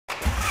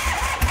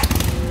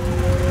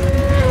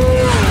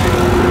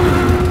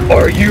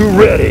you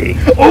ready?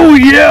 Oh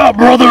yeah,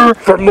 brother!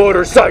 For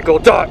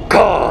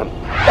Motorcycle.com,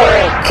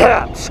 all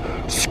caps,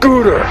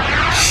 scooter,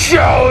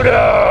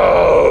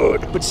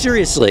 Shoutout! But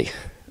seriously,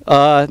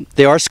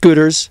 they are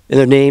scooters, and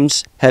their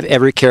names have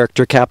every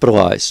character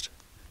capitalized.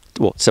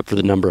 Well, except for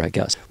the number, I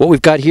guess. What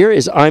we've got here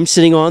is I'm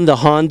sitting on the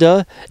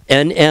Honda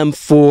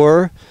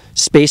NM4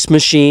 Space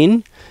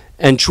Machine,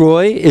 and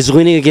Troy is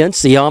leaning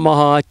against the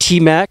Yamaha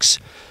T-Max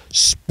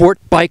sport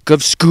bike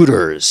of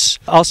scooters.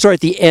 I'll start at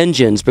the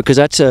engines because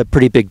that's a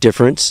pretty big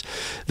difference.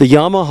 The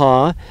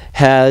Yamaha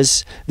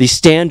has the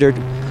standard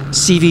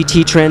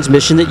CVT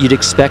transmission that you'd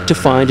expect to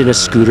find in a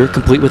scooter,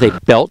 complete with a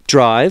belt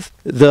drive.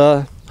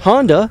 The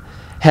Honda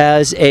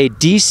has a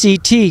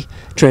DCT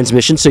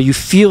transmission, so you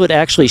feel it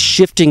actually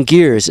shifting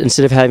gears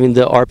instead of having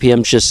the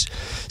RPM just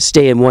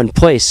stay in one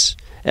place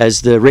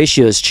as the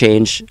ratios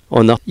change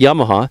on the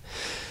Yamaha.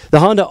 The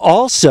Honda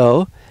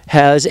also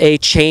has a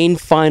chain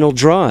final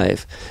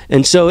drive,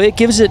 and so it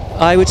gives it,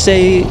 I would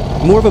say,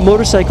 more of a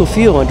motorcycle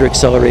feel under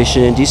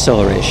acceleration and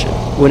deceleration.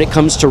 When it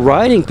comes to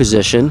riding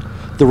position,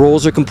 the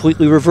roles are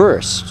completely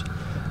reversed.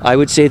 I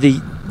would say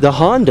the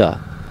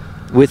Honda,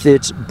 with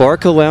its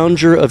Barca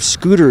Lounger of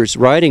scooters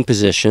riding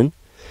position,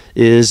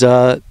 is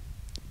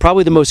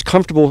probably the most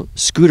comfortable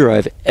scooter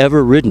I've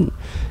ever ridden.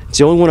 It's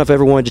the only one I've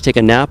ever wanted to take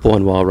a nap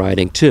on while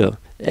riding too.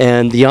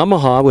 And the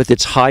Yamaha, with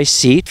its high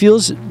seat,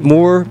 feels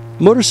more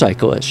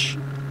motorcycle-ish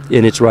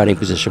in its riding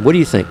position. What do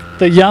you think?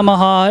 The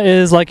Yamaha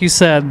is, like you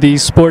said, the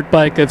sport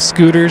bike of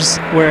scooters,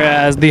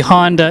 whereas the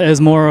Honda is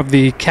more of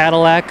the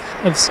Cadillac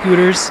of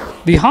scooters.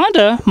 The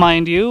Honda,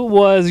 mind you,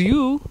 was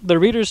the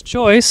reader's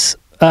choice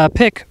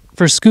pick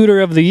for Scooter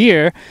of the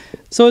Year,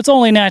 so it's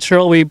only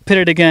natural we pit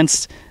it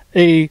against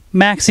a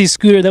maxi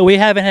scooter that we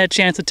haven't had a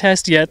chance to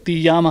test yet,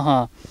 the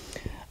Yamaha.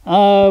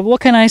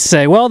 What can I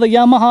say? Well, the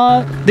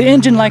Yamaha, the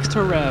engine likes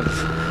to rev.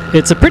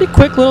 It's a pretty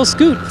quick little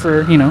scoot for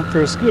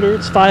a scooter.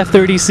 It's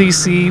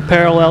 530cc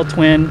parallel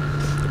twin,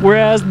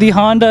 whereas the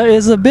Honda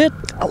is a bit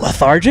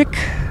lethargic.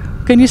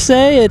 Can you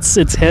say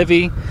it's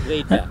heavy?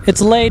 Laid back.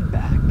 It's laid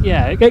back.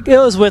 Yeah, it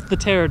goes with the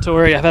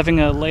territory of having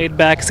a laid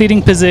back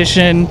seating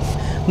position.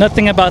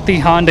 Nothing about the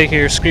Honda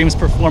here screams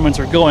performance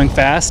or going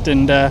fast,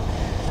 and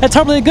that's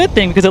probably a good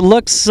thing because it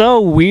looks so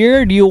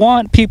weird. You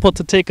want people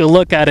to take a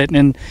look at it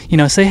and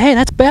say, hey,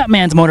 that's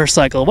Batman's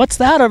motorcycle. What's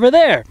that over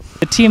there?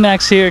 The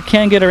T-Max here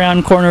can get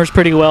around corners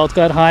pretty well. It's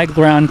got high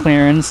ground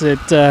clearance. It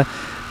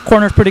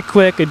corners pretty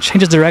quick. It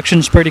changes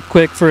directions pretty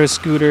quick for a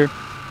scooter.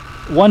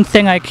 One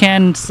thing I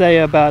can say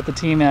about the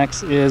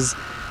T-Max is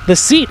the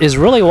seat is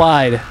really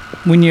wide.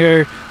 When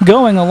you're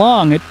going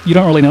along, you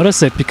don't really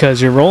notice it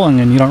because you're rolling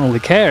and you don't really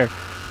care.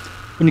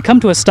 When you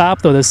come to a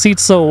stop, though, the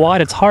seat's so wide,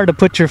 it's hard to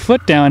put your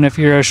foot down if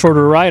you're a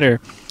shorter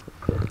rider.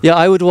 Yeah,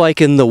 I would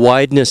liken the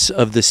wideness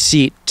of the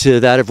seat to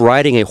that of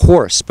riding a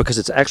horse because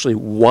it's actually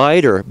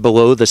wider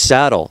below the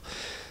saddle.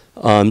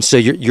 So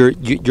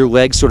your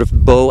legs sort of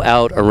bow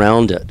out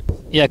around it.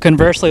 Yeah,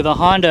 conversely, the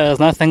Honda is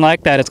nothing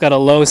like that. It's got a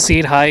low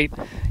seat height.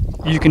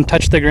 You can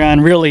touch the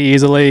ground really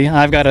easily.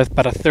 I've got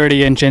about a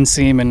 30-inch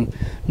inseam and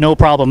no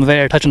problem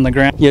there touching the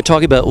ground.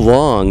 Talking about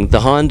long,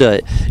 the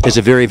Honda is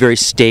a very, very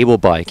stable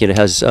bike. It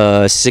has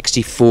a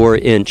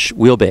 64-inch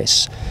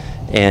wheelbase.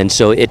 And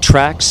so it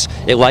tracks,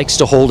 it likes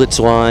to hold its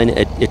line,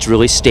 it's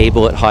really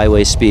stable at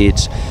highway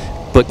speeds.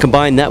 But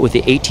combine that with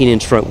the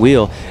 18-inch front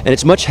wheel, and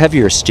it's much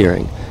heavier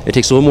steering. It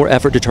takes a little more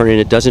effort to turn in.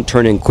 It doesn't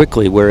turn in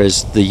quickly,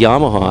 whereas the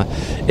Yamaha,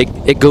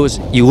 it goes,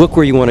 you look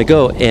where you want to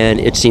go, and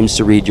it seems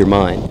to read your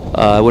mind.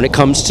 When it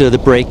comes to the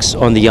brakes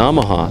on the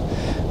Yamaha,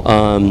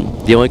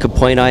 the only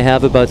complaint I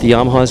have about the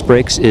Yamaha's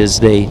brakes is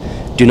they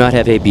do not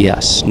have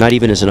ABS, not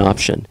even as an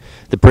option.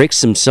 The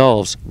brakes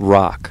themselves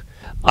rock.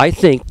 I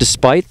think,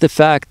 despite the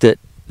fact that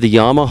the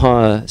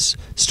Yamaha's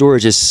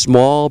storage is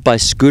small by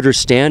scooter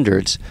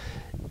standards,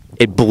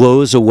 it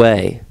blows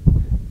away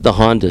the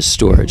Honda's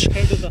storage.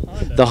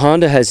 The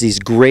Honda has these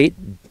great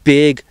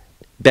big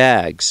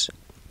bags,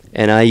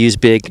 and I use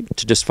big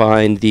to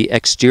define the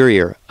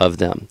exterior of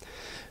them,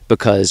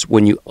 because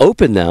when you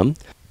open them,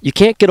 you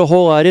can't get a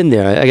whole lot in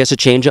there. I guess a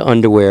change of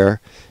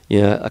underwear,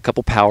 a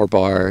couple power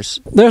bars.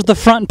 There's the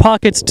front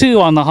pockets too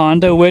on the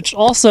Honda, which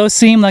also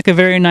seem like a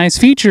very nice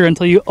feature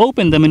until you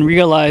open them and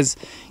realize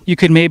you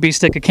could maybe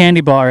stick a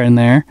candy bar in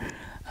there.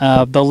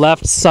 The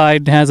left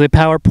side has a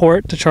power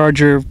port to charge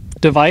your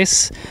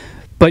device,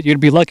 but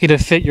you'd be lucky to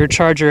fit your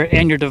charger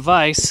and your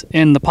device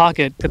in the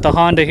pocket. That the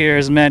Honda here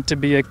is meant to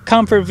be a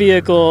comfort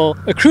vehicle,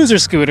 a cruiser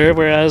scooter,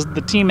 whereas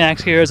the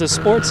T-Max here is a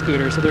sports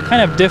scooter. So they're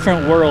kind of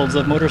different worlds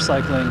of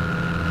motorcycling,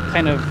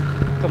 kind of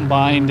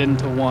combined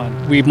into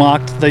one. We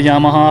mocked the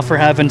Yamaha for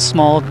having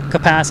small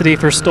capacity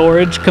for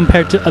storage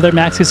compared to other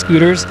maxi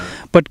scooters,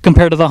 but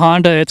compared to the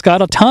Honda, it's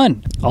got a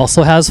ton.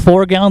 Also has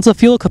 4 gallons of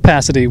fuel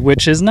capacity,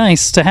 which is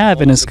nice to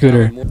have in a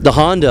scooter. The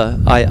Honda,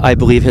 I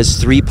believe,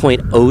 has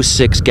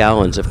 3.06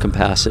 gallons of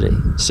capacity,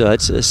 so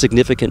that's a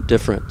significant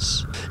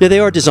difference. Yeah, they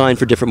are designed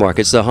for different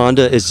markets. The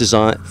Honda is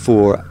designed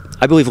for,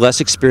 I believe,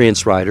 less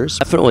experienced riders,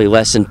 definitely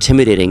less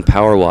intimidating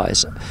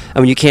power-wise. I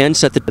mean, you can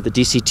set the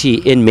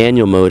DCT in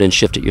manual mode and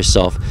shift it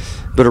yourself,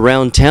 But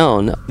around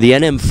town, the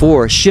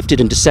NM4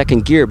 shifted into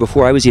second gear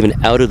before I was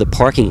even out of the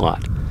parking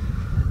lot.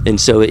 And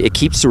so it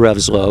keeps the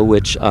revs low,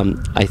 which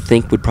I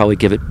think would probably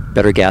give it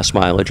better gas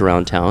mileage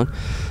around town.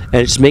 And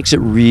it just makes it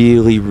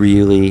really,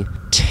 really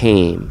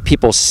tame.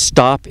 People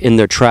stop in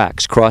their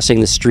tracks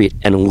crossing the street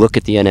and look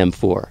at the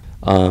NM4.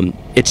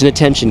 It's an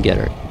attention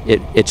getter.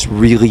 It's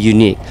really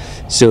unique.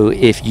 So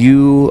if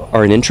you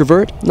are an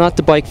introvert, not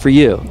the bike for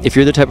you. If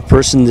you're the type of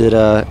person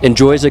that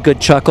enjoys a good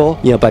chuckle,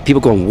 by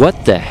people going,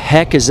 what the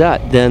heck is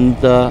that? Then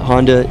the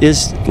Honda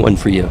is one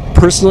for you.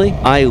 Personally,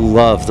 I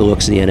love the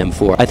looks of the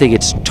NM4. I think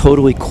it's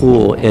totally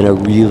cool in a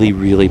really,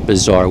 really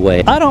bizarre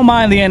way. I don't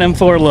mind the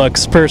NM4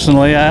 looks,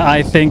 personally.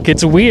 I think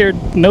it's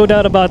weird, no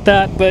doubt about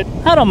that, but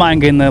I don't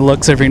mind getting the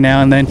looks every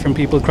now and then from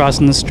people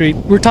crossing the street.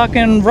 We're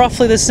talking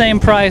roughly the same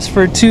price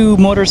for two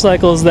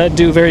motorcycles that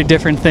do very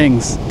different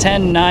things.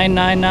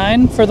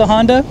 $10,999 for the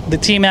Honda. The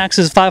T-Max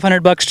is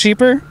 $500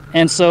 cheaper,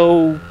 and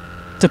so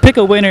to pick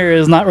a winner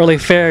is not really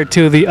fair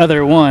to the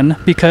other one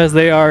because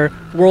they are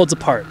worlds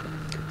apart.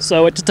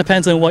 So it just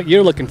depends on what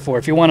you're looking for.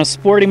 If you want a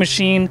sporty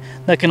machine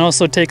that can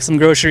also take some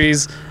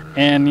groceries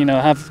and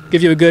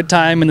give you a good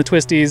time in the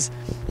twisties,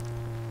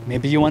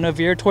 maybe you want to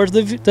veer towards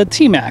the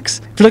T-Max.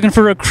 If you're looking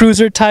for a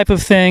cruiser type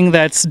of thing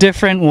that's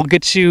different, will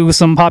get you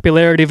some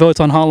popularity votes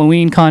on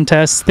Halloween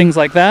contests, things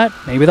like that,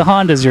 maybe the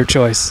Honda's your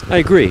choice. I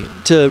agree.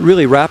 To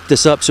really wrap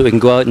this up so we can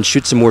go out and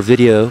shoot some more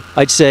video,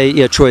 I'd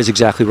say, Troy is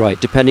exactly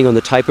right. Depending on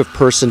the type of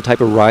person,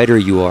 type of rider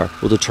you are,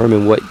 will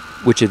determine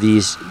which of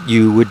these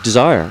you would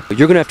desire.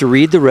 You're going to have to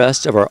read the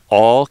rest of our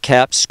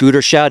all-caps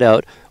scooter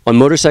shout-out on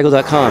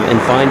Motorcycle.com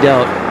and find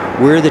out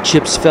where the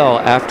chips fell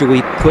after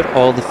we put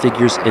all the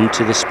figures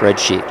into the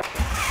spreadsheet.